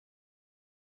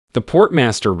The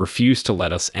portmaster refused to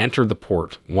let us enter the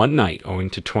port one night owing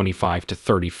to 25 to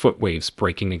 30-foot waves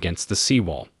breaking against the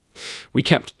seawall. We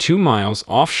kept 2 miles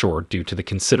offshore due to the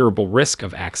considerable risk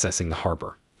of accessing the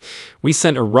harbor. We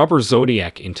sent a rubber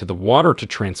Zodiac into the water to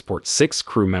transport 6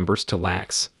 crew members to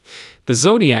Lax. The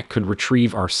Zodiac could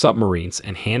retrieve our submarines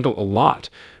and handle a lot,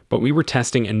 but we were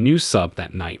testing a new sub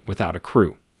that night without a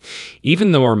crew.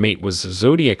 Even though our mate was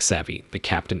Zodiac savvy, the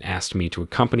captain asked me to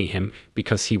accompany him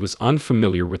because he was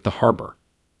unfamiliar with the harbor.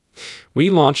 We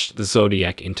launched the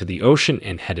Zodiac into the ocean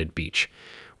and headed beach.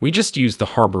 We just used the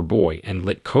harbor buoy and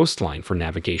lit coastline for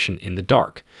navigation in the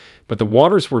dark, but the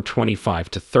waters were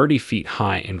 25 to 30 feet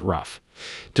high and rough.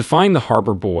 To find the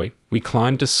harbor buoy, we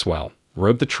climbed a swell,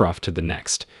 rode the trough to the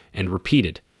next, and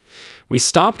repeated. We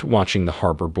stopped watching the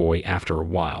harbor buoy after a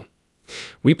while.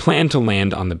 We planned to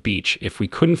land on the beach if we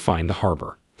couldn't find the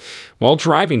harbor. While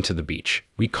driving to the beach,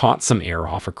 we caught some air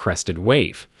off a crested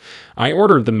wave. I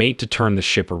ordered the mate to turn the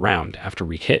ship around after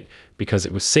we hit because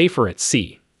it was safer at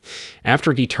sea.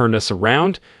 After he turned us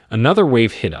around, another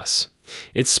wave hit us.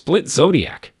 It split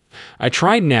Zodiac. I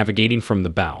tried navigating from the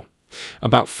bow.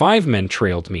 About 5 men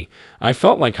trailed me. I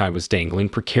felt like I was dangling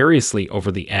precariously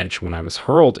over the edge when I was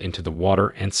hurled into the water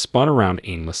and spun around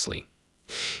aimlessly.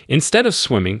 Instead of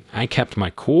swimming, I kept my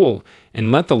cool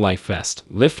and let the life vest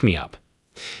lift me up.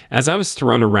 As I was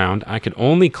thrown around, I could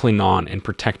only cling on and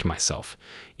protect myself.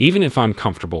 Even if I'm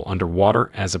comfortable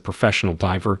underwater as a professional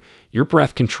diver, your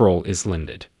breath control is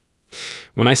limited.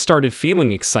 When I started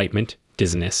feeling excitement,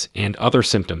 dizziness, and other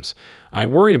symptoms, I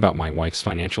worried about my wife's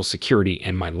financial security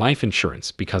and my life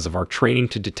insurance because of our training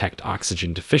to detect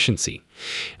oxygen deficiency.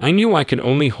 I knew I could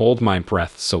only hold my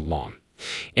breath so long.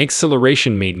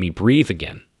 Exhilaration made me breathe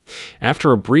again.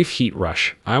 After a brief heat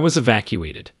rush, I was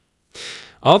evacuated.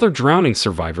 Other drowning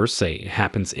survivors say it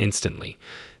happens instantly.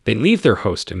 They leave their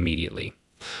host immediately.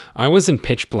 I was in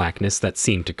pitch blackness that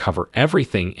seemed to cover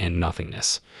everything and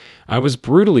nothingness. I was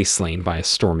brutally slain by a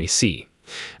stormy sea.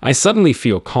 I suddenly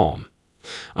feel calm.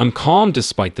 I'm calm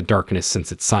despite the darkness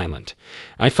since it's silent.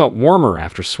 I felt warmer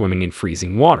after swimming in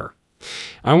freezing water.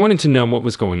 I wanted to know what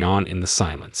was going on in the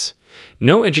silence.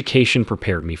 No education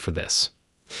prepared me for this.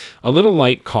 A little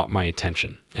light caught my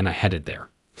attention, and I headed there.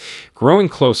 Growing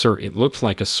closer, it looked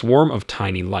like a swarm of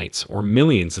tiny lights or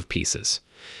millions of pieces.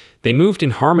 They moved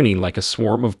in harmony like a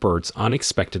swarm of birds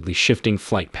unexpectedly shifting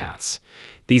flight paths.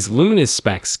 These luminous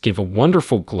specks give a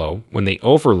wonderful glow when they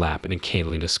overlap in a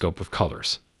kaleidoscope of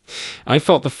colors. I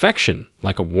felt affection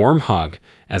like a warm hug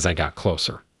as I got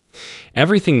closer.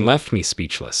 Everything left me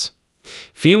speechless.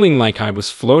 Feeling like I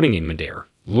was floating in midair,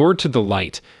 lured to the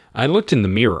light, I looked in the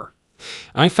mirror.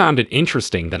 I found it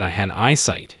interesting that I had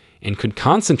eyesight and could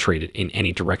concentrate it in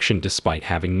any direction despite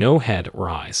having no head or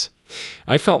eyes.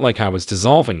 I felt like I was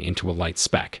dissolving into a light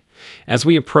speck. As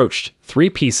we approached, 3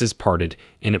 pieces parted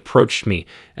and approached me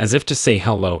as if to say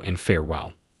hello and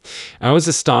farewell. I was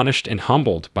astonished and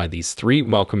humbled by these 3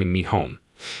 welcoming me home.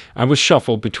 I was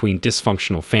shuffled between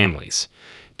dysfunctional families.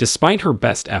 Despite her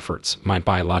best efforts, my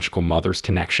biological mother's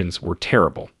connections were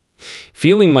terrible.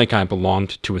 Feeling like I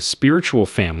belonged to a spiritual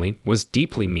family was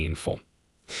deeply meaningful.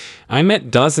 I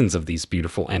met dozens of these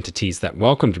beautiful entities that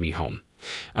welcomed me home.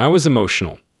 I was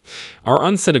emotional. Our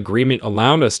unsaid agreement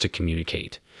allowed us to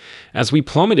communicate. As we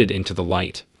plummeted into the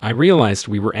light, I realized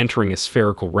we were entering a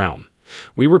spherical realm.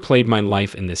 We replayed my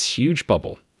life in this huge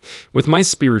bubble. With my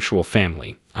spiritual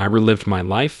family, I relived my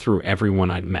life through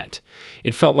everyone I'd met.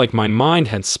 It felt like my mind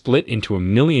had split into a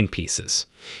million pieces.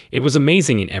 It was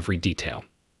amazing in every detail.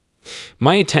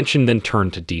 My attention then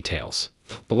turned to details.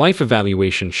 The life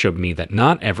evaluation showed me that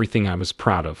not everything I was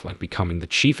proud of, like becoming the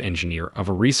chief engineer of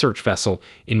a research vessel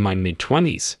in my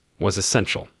mid-20s, was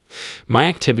essential. My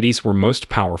activities were most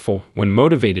powerful when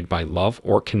motivated by love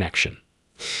or connection.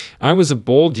 I was a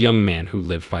bold young man who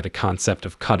lived by the concept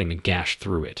of cutting a gash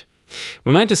through it.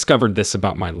 When I discovered this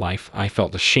about my life, I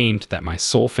felt ashamed that my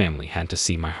soul family had to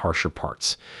see my harsher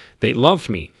parts. They loved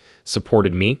me,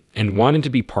 supported me, and wanted to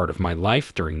be part of my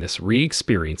life during this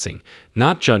re-experiencing,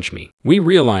 not judge me. We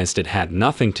realized it had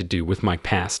nothing to do with my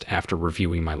past after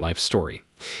reviewing my life story.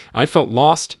 I felt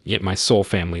lost, yet my soul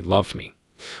family loved me.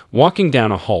 Walking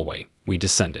down a hallway, we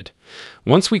descended.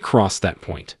 Once we crossed that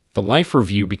point, the life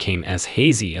review became as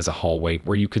hazy as a hallway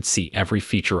where you could see every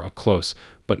feature up close,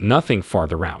 but nothing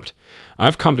farther out.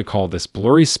 I've come to call this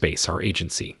blurry space our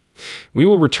agency. We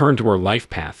will return to our life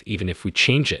path even if we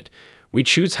change it. We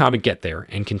choose how to get there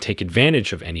and can take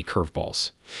advantage of any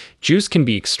curveballs. Juice can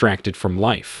be extracted from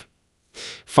life.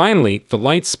 Finally, the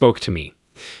light spoke to me.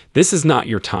 This is not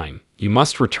your time. You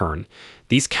must return.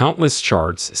 These countless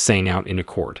shards sang out in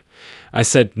accord. I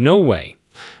said, no way.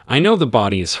 I know the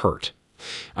body is hurt.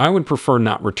 I would prefer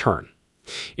not return.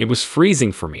 It was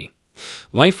freezing for me.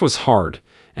 Life was hard,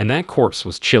 and that corpse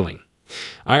was chilling.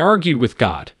 I argued with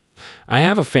God. I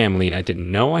have a family I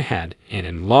didn't know I had, and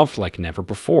in love like never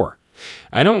before.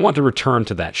 I don't want to return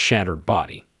to that shattered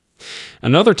body.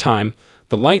 Another time,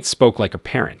 the light spoke like a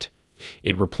parent.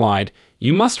 It replied,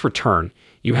 "You must return.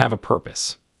 You have a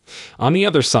purpose." On the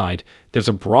other side, there's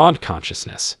a broad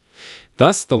consciousness.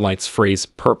 Thus, the light's phrase,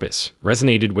 purpose,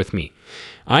 resonated with me.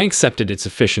 I accepted its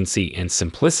efficiency and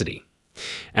simplicity.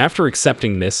 After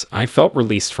accepting this, I felt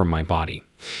released from my body.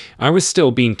 I was still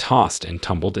being tossed and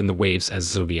tumbled in the waves as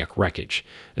zodiac wreckage,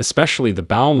 especially the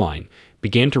bow line,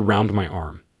 began to round my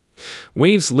arm.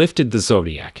 Waves lifted the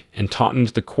zodiac and tautened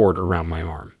the cord around my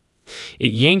arm.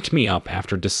 It yanked me up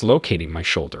after dislocating my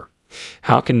shoulder.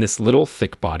 How can this little,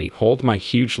 thick body hold my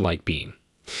huge light being?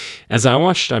 As I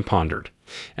watched, I pondered.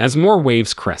 As more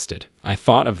waves crested, I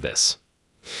thought of this.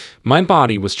 My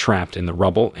body was trapped in the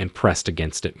rubble and pressed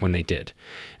against it when they did.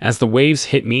 As the waves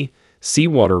hit me,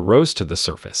 seawater rose to the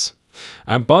surface.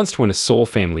 I buzzed when a soul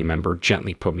family member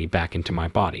gently put me back into my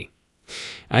body.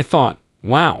 I thought,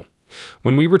 wow,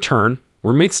 when we return,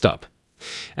 we're mixed up.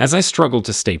 As I struggled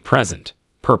to stay present,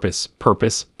 purpose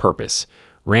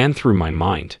ran through my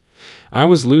mind. I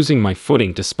was losing my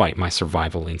footing despite my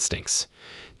survival instincts.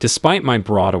 Despite my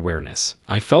broad awareness,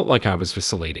 I felt like I was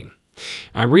vacillating.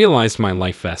 I realized my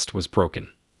life vest was broken.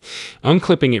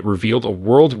 Unclipping it revealed a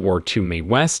World War II made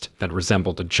vest that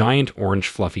resembled a giant orange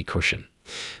fluffy cushion.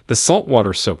 The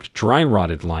saltwater-soaked,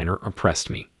 dry-rotted liner oppressed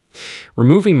me.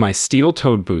 Removing my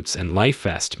steel-toed boots and life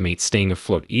vest made staying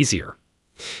afloat easier.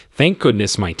 Thank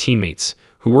goodness my teammates,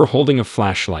 who were holding a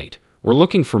flashlight, were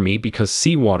looking for me because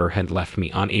seawater had left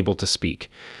me unable to speak.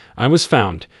 I was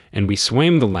found, and we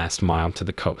swam the last mile to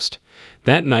the coast.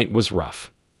 That night was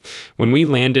rough. When we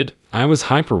landed, I was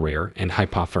hyperaware and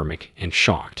hypothermic and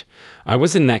shocked. I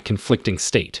was in that conflicting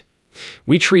state.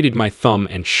 We treated my thumb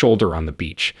and shoulder on the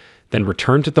beach, then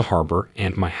returned to the harbor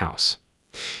and my house.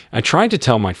 I tried to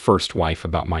tell my first wife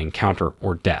about my encounter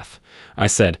or death. I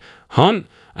said, "Hon,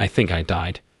 I think I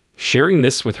died." Sharing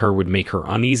this with her would make her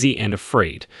uneasy and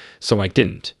afraid, so I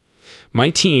didn't. My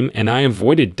team and I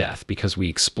avoided death because we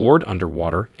explored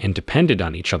underwater and depended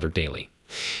on each other daily.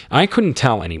 I couldn't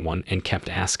tell anyone and kept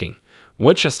asking,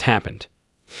 "What just happened?"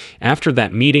 After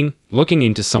that meeting, looking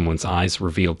into someone's eyes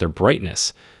revealed their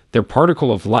brightness, their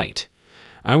particle of light.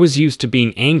 I was used to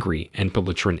being angry and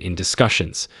belligerent in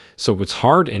discussions, so it was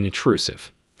hard and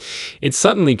intrusive. It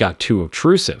suddenly got too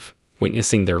obtrusive.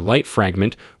 Witnessing their light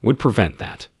fragment would prevent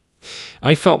that.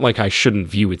 I felt like I shouldn't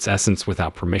view its essence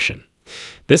without permission.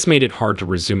 This made it hard to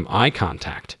resume eye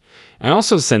contact. I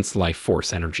also sensed life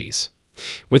force energies.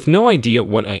 With no idea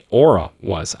what an aura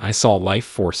was, I saw life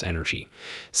force energy.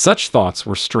 Such thoughts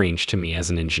were strange to me as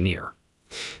an engineer.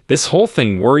 This whole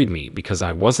thing worried me because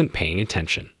I wasn't paying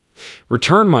attention.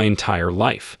 Returned my entire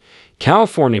life.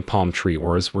 California palm tree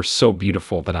auras were so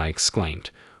beautiful that I exclaimed,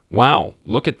 "Wow,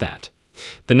 look at that."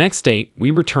 The next day,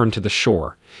 we returned to the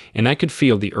shore, and I could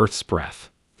feel the earth's breath.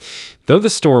 Though the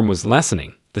storm was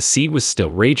lessening, the sea was still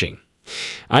raging.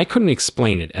 I couldn't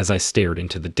explain it as I stared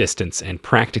into the distance and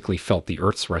practically felt the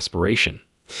earth's respiration.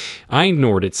 I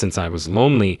ignored it since I was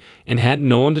lonely and had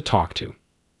no one to talk to.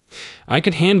 I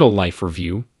could handle life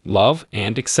review, love,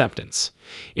 and acceptance.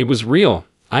 It was real.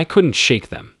 I couldn't shake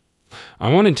them. I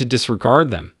wanted to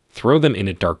disregard them, throw them in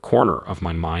a dark corner of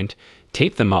my mind,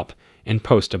 tape them up, and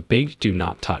post a big "do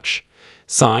not touch"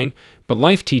 sign, but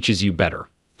life teaches you better.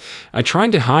 I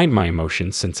tried to hide my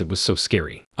emotions since it was so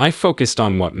scary. I focused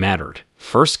on what mattered.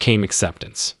 First came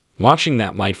acceptance. Watching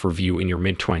that life review in your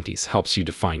mid-20s helps you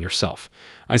define yourself.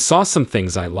 I saw some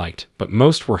things I liked, but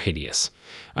most were hideous.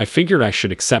 I figured I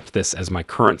should accept this as my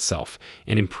current self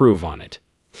and improve on it.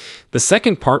 The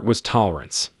second part was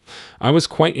tolerance. I was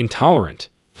quite intolerant.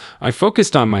 I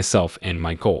focused on myself and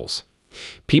my goals.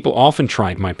 People often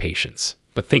tried my patience,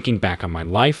 but thinking back on my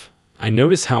life, I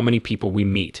notice how many people we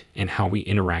meet and how we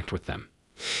interact with them.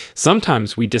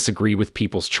 Sometimes we disagree with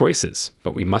people's choices,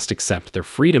 but we must accept their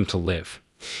freedom to live.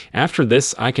 After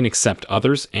this, I can accept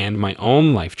others and my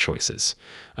own life choices.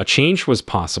 A change was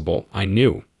possible, I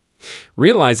knew.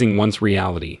 Realizing one's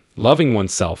reality, loving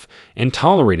oneself, and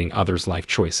tolerating others' life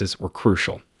choices were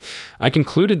crucial. I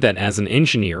concluded that as an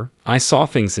engineer, I saw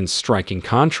things in striking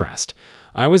contrast.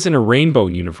 I was in a rainbow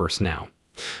universe now.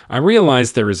 I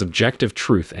realized there is objective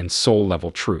truth and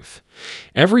soul-level truth.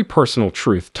 Every personal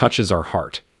truth touches our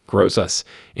heart, grows us,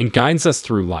 and guides us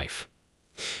through life.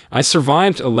 I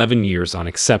survived 11 years on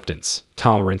acceptance,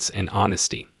 tolerance, and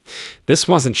honesty. This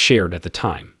wasn't shared at the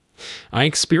time. I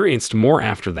experienced more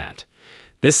after that.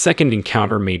 This second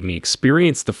encounter made me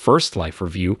experience the first life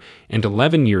review and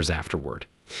 11 years afterward.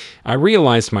 I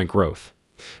realized my growth.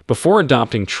 Before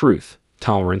adopting truth,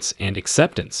 tolerance, and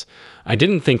acceptance, I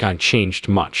didn't think I'd changed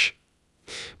much.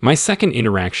 My second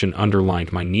interaction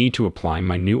underlined my need to apply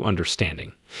my new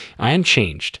understanding. I had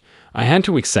changed. I had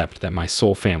to accept that my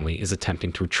soul family is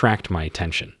attempting to attract my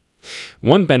attention.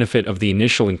 One benefit of the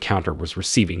initial encounter was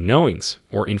receiving knowings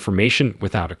or information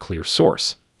without a clear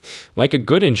source. Like a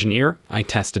good engineer, I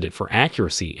tested it for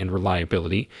accuracy and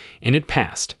reliability, and it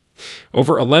passed.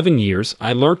 Over 11 years,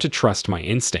 I learned to trust my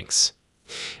instincts.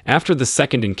 After the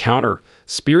second encounter,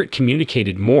 Spirit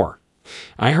communicated more.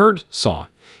 I heard, saw,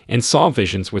 and saw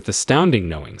visions with astounding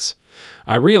knowings.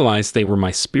 I realized they were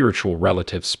my spiritual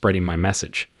relatives spreading my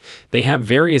message. They have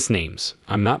various names.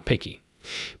 I'm not picky.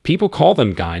 People call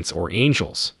them guides or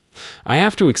angels. I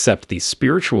have to accept these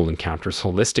spiritual encounters'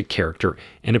 holistic character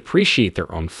and appreciate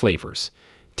their own flavors,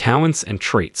 talents, and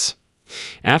traits.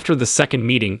 After the second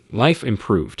meeting, life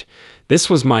improved. This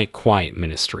was my quiet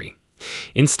ministry.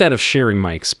 Instead of sharing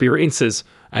my experiences,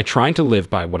 I tried to live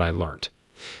by what I learned.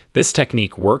 This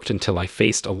technique worked until I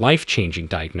faced a life-changing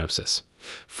diagnosis: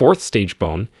 fourth-stage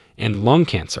bone and lung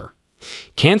cancer.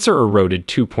 Cancer eroded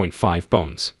 2.5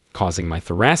 bones, causing my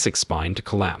thoracic spine to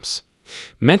collapse.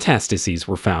 Metastases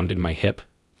were found in my hip,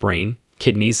 brain,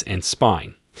 kidneys, and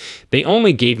spine. They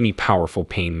only gave me powerful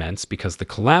pain meds because the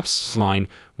collapsed spine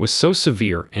was so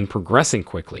severe and progressing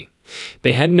quickly.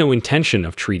 They had no intention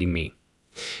of treating me.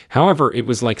 However, it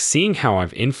was like seeing how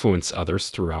I've influenced others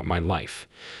throughout my life.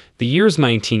 The years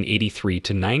 1983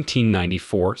 to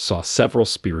 1994 saw several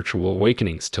spiritual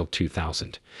awakenings till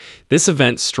 2000. This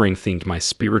event strengthened my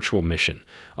spiritual mission,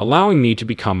 allowing me to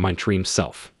become my dream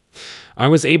self. I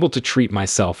was able to treat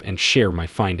myself and share my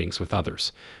findings with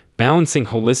others, balancing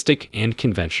holistic and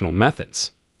conventional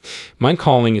methods. My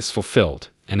calling is fulfilled,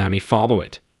 and I may follow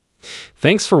it.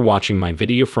 Thanks for watching my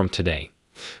video from today.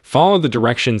 Follow the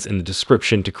directions in the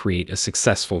description to create a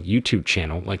successful YouTube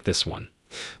channel like this one.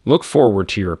 Look forward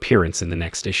to your appearance in the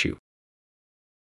next issue.